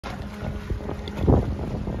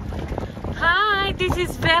Hi, this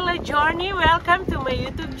is Vella Journey. Welcome to my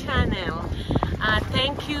YouTube channel.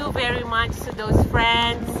 Thank you very much to those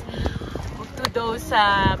friends, to those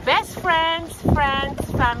best friends,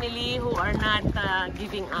 family who are not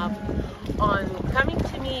giving up on coming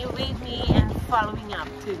to me, with me, and following up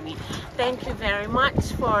to me. Thank you very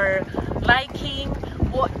much for liking,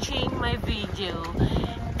 watching my video.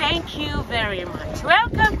 Thank you very much.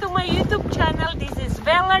 Welcome to my YouTube channel. This is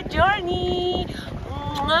Vella Journey.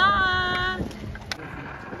 Mwah!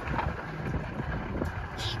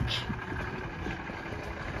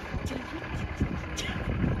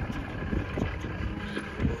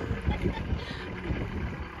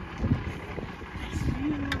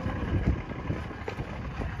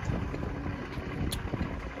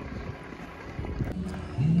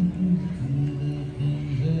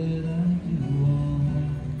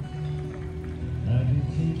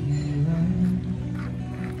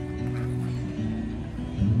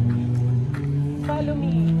 Follow me.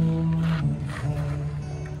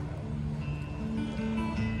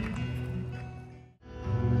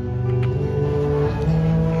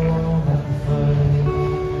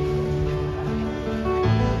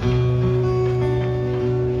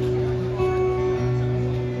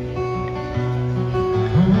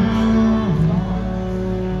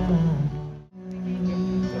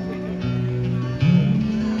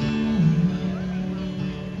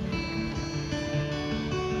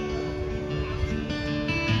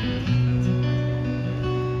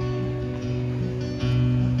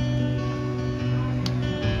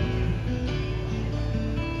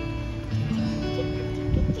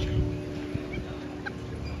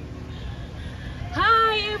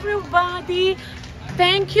 Everybody,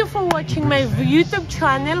 thank you for watching my YouTube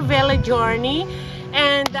channel Vella Journey,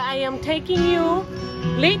 and I am taking you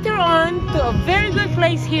later on to a very good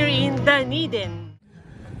place here in Dunedin.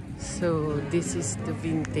 So this is the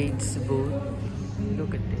vintage boat.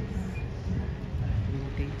 Look at this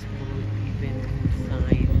vintage boat, even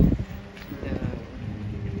inside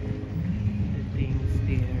the things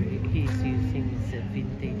there he's using is a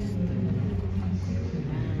vintage stone.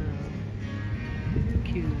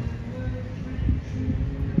 Cute.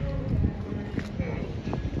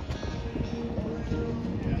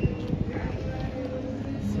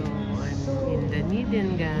 So I'm in Dunedin,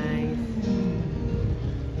 guys.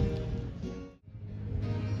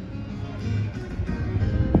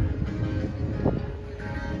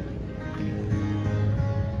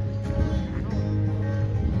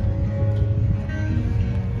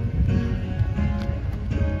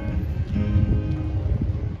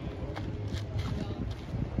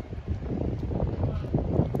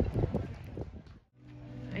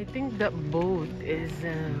 I think the boat is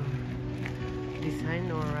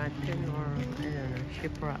designed or rotten or I don't know,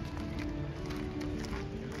 shipwreck.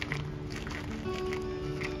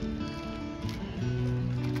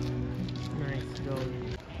 Nice gold.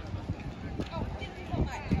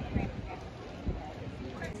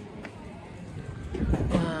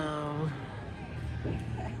 Wow,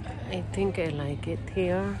 I think I like it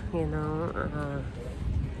here. You know,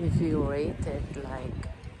 if you rate it like,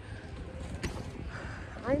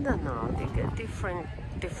 I don't know, they get different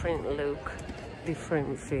look,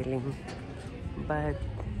 different feeling, but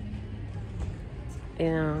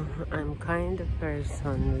you know, I'm kind of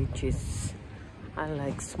person which is I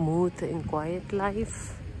like smooth and quiet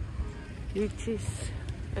life, which is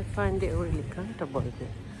I find it really comfortable.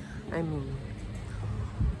 I mean,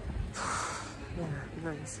 yeah,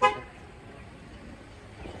 nice here.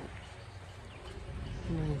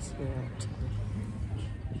 Nice here actually.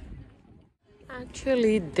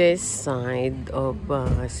 Actually, this side of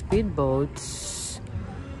speedboats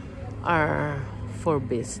are for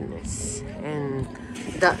business, and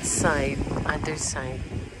that side, other side,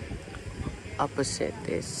 opposite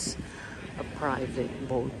is a private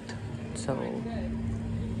boat. So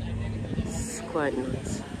it's quite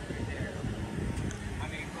nice.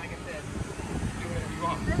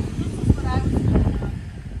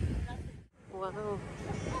 Wow,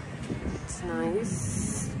 it's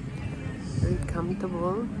nice. Very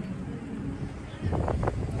comfortable.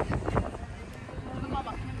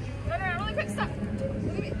 Really quick, stop.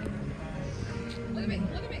 Look at me. Look at me.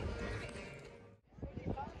 Look at me.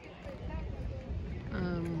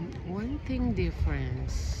 One thing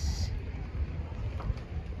difference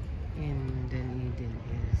in Dunedin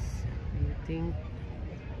is I think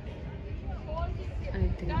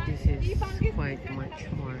this is quite much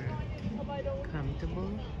more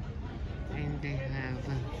comfortable. And they have,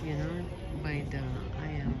 you know, I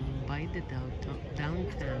am by the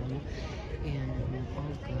downtown in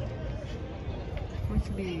Oga.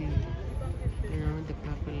 Must be, you know, the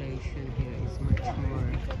population here is much more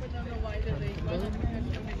comfortable.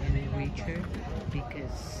 picture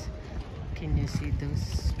because can you see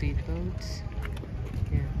those speedboats?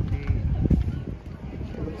 Yeah,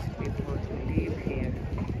 those people who live here,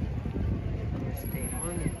 stay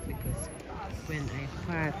on it because when I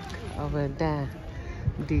park over there,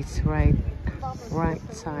 this right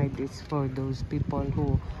side is for those people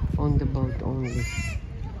who on the boat only,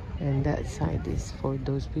 and that side is for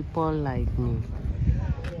those people like me,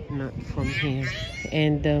 not from here.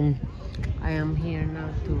 And I am here now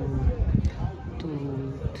to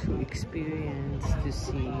experience, to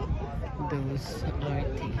see those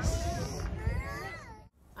artists.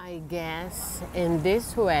 I guess in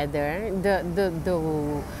this weather,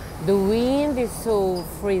 the wind is so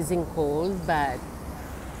freezing cold, but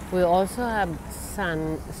we also have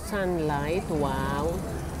sunlight. Wow,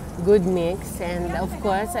 good mix. And of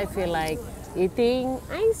course, I feel like eating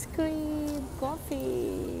ice cream,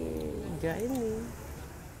 coffee. Join me.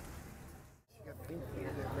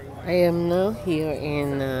 I am now here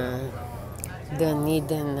in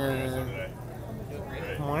Dunedin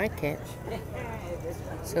market.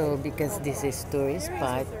 So because this is tourist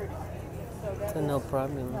spot, so no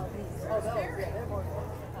problem.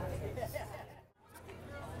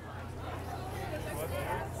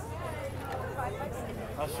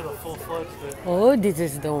 I should have full-fledged it. Oh, this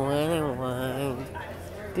is the one I want.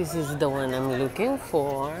 This is the one I'm looking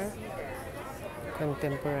for.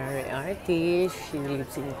 Contemporary artist. She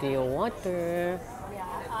lives in Clearwater.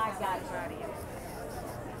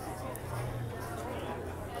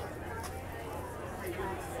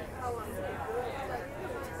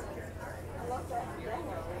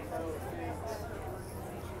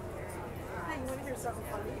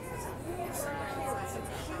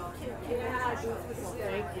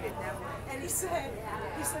 And he said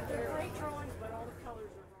they're great drawings, but all the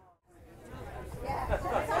colors are wrong. Yeah,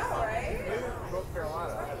 that's all right. North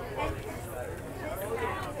Carolina.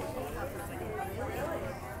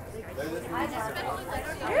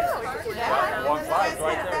 One side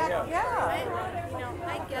right there, yeah. You know,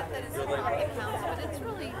 I get that it's a market house, but it's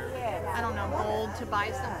really, I don't know, bold to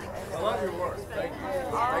buy something. I love your work. Thank you.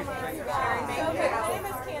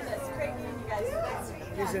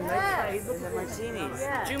 There's a nice the martinis.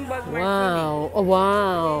 June bug martini. Wow, oh,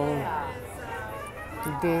 wow.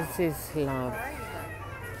 This is love.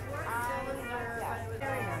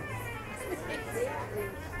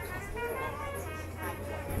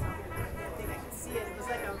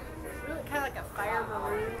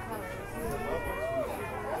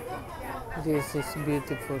 This is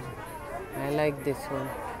beautiful. I like this one.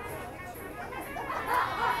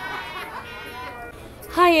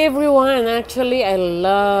 Hi everyone, actually I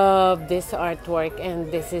love this artwork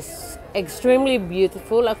and this is extremely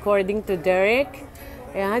beautiful according to Derek.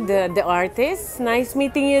 Yeah, the artist. Nice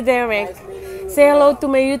meeting you, Derek. Say hello to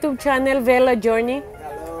my YouTube channel, Vella Journey.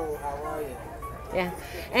 Hello, how are you? Yeah.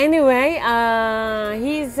 Anyway,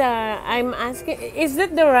 I'm asking, is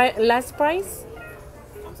that the last price?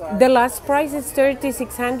 I'm sorry. The last price is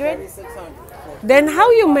 3,600. 3,600. Then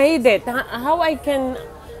how you made it? How I can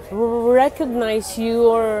recognize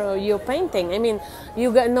your painting? I mean,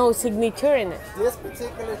 you got no signature in it. This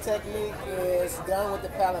particular technique is done with the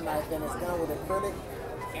palette knife, and it's done with acrylic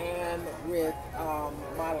and with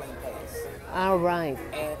modeling paste. All right.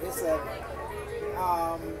 And it's a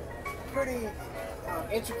pretty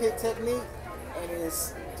intricate technique, and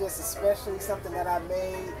it's just especially something that I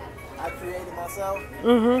created myself.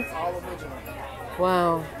 Mm-hmm. It's all original.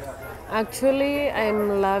 Wow. Actually,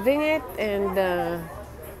 I'm loving it, and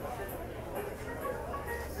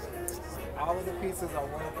all of the pieces are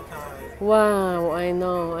one of a kind. wow, I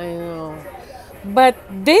know. But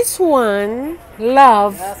this one,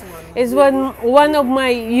 love, is one of my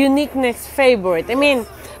uniqueness favorite. I mean,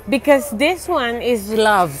 because this one is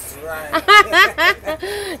love.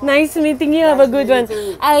 Right. Nice meeting you. Have a good one.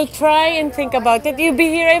 I'll try and think about it. You'll be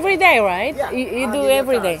here every day, right? Yeah, You do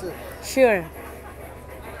every day. Sure.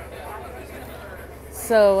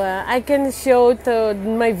 So I can show to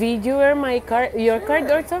my viewer your card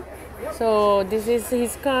also. So this is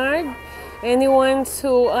his card. Anyone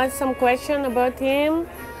who asks some question about him,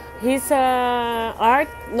 his art,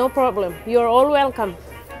 no problem. You're all welcome.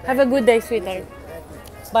 Have a good day, sweetheart.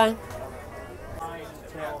 Bye.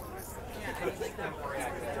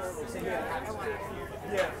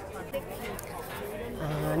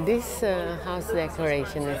 This house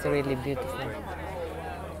decoration is really beautiful.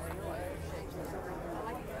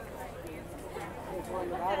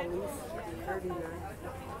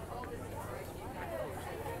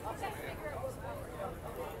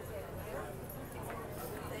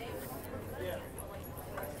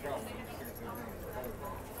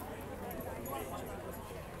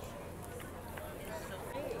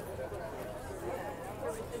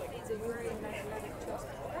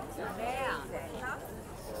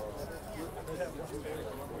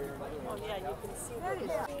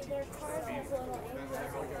 their card has a little angel.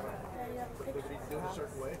 And you have a picture.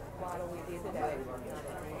 What do we do today?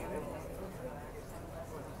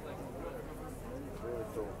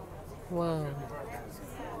 Wow.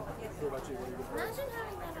 Imagine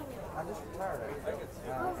having that on your I just retired,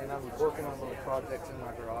 and I'm working on little projects in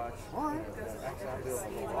my garage. Actually, I'm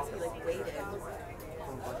building a little office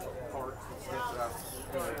from a bunch of parts and stuff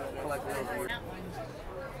that I've collected over the years.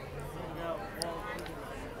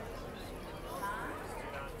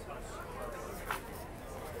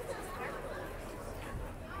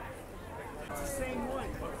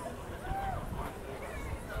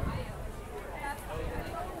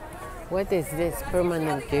 What is this?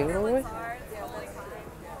 Permanent giveaway? And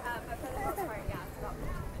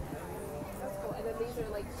then these are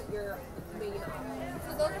like your main options.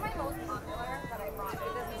 So those are my most popular that I brought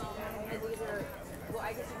for this moment. And these are, well,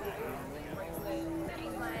 I guess you can do bracelet,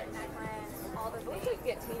 anklet, necklace, all the things. Let's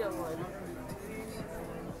get Tina one.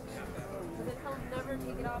 But then he'll never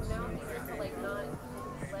take it off now. He's into like not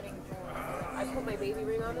letting go. I put my baby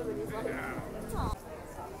ring on him and he's like, oh.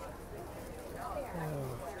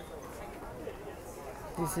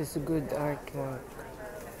 This is good artwork.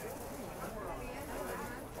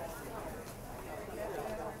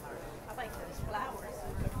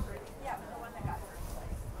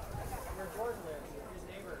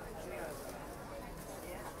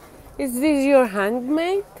 Is this your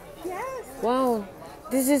handmade? Yes. Wow,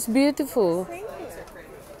 this is beautiful. Thank you.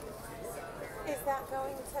 Is that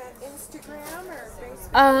going to Instagram or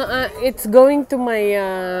Facebook? It's going to my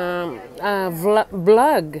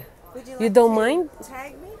blog. Would You like don't to mind?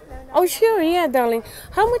 Tag me? No, no. Oh, sure, yeah, darling.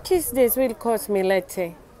 How much is this? Will cost me, let's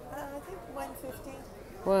say. I think 150.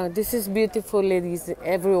 Wow, this is beautiful, ladies.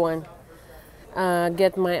 Everyone,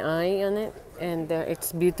 get my eye on it, and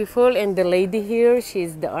it's beautiful. And the lady here,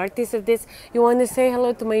 she's the artist of this. You want to say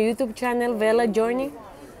hello to my YouTube channel, Vella Journey?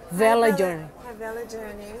 Vella Journey. Hi, Vella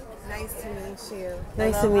Journey. Nice to meet you.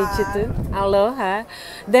 Nice to meet you too. Aloha.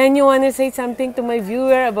 Then you want to say something to my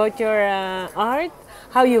viewer about your art?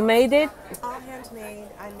 How you made it? All handmade.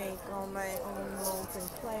 I make all my own molds and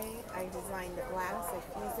clay. I design the glass. I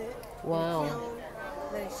fuse it. Wow. In the kiln,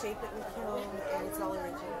 then I shape it in the kiln, and it's all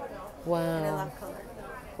original. And I Wow. love color.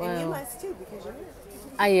 And you Wow. must too, because you're here.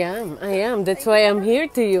 I am. That's why I'm here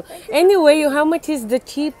to you. Anyway, how much is the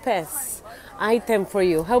cheapest item for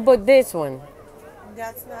you? How about this one?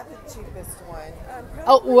 That's not the cheapest one.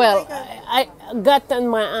 Oh, Probably well, like a- I got on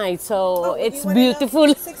my eye, so Oh, it's you wanna know? beautiful.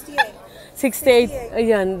 68. 68, 68.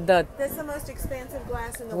 ayan, that. That's the most expensive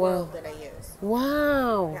glass in the Wow. world that I use.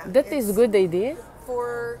 Wow, Yeah, that is it's- good idea.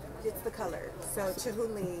 It's the color. So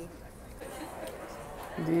Chihuli.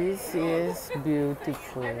 This is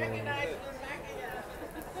beautiful.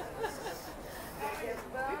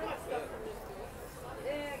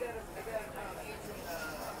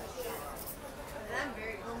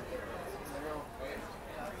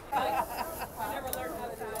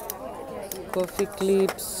 Coffee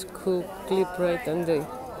clips, clip right under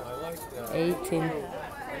 18.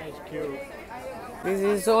 This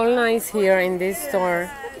is all nice here in this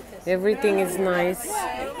store. Everything is nice.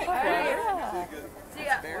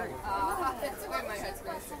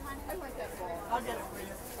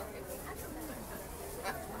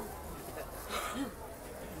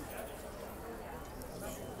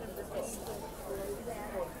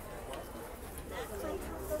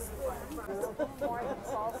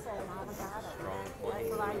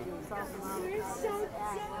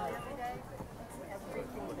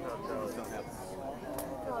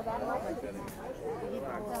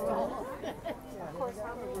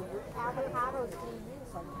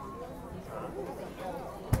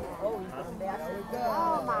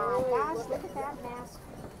 Oh my gosh, look at that mask.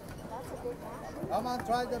 That's a big mask. I'm gonna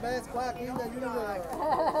try the best quack in the universe. I'm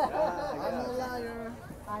no liar.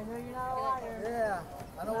 I know you're not a liar.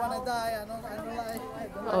 Yeah, I don't wanna die. I don't lie.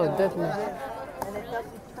 Oh, that one. And it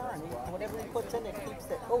doesn't turn. Whatever he puts in it keeps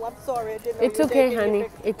it. Oh, I'm sorry. I didn't know It's you were okay, taking your honey.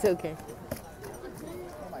 picture. It's okay.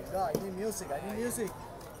 Oh my God, I need music. I need music.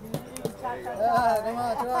 Yeah, come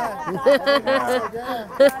on, try.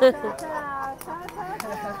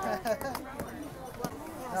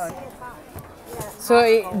 So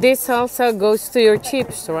this also goes to your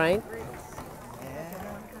chips, right?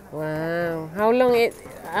 Wow. How long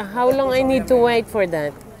I need to wait for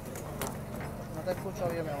that? No te escucho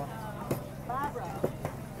bien, mi amor.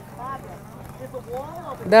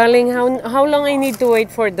 Darling, how long I need to wait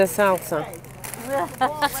for the salsa?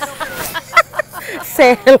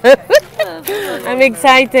 Say hello. I'm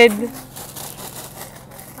excited.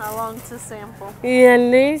 How long to sample? Yeah,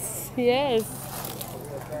 Liz. Yes.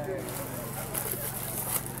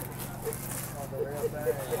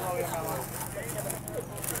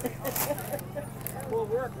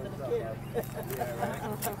 work for the kid.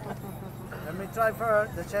 Let me try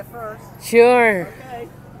first, the chef first. Sure. Okay.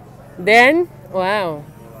 Then, wow.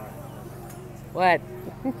 What?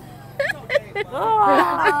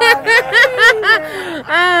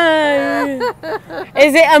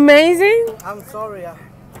 Is it amazing? I'm sorry,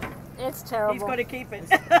 It's He's terrible. going to keep it.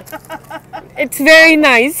 It's very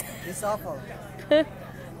nice. it's awful.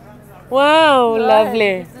 Wow,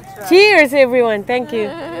 lovely. Cheers, everyone. Thank you.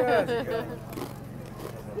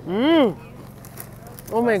 Mm.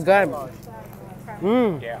 Oh my God.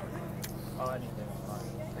 Mm. Yeah.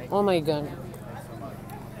 Oh my God.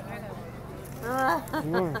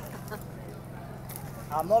 Mm.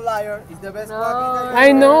 I'm no liar. It's the best no.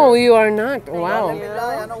 I know you are not. Let me Wow.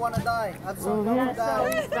 die. I don't want to die. I'm so calm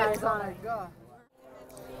down. Guys, Oh my God.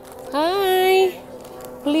 Hi.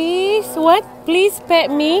 Please, what? Please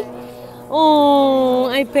pet me.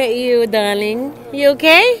 Oh, I pet you, darling. You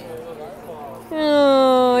okay?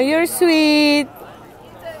 Oh, you're sweet.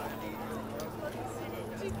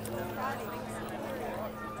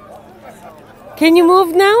 Can you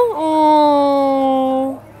move now?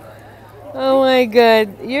 Oh, oh my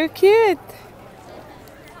God, you're cute.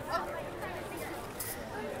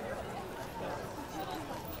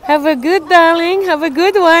 Have a good, darling. Have a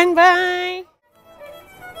good one. Bye.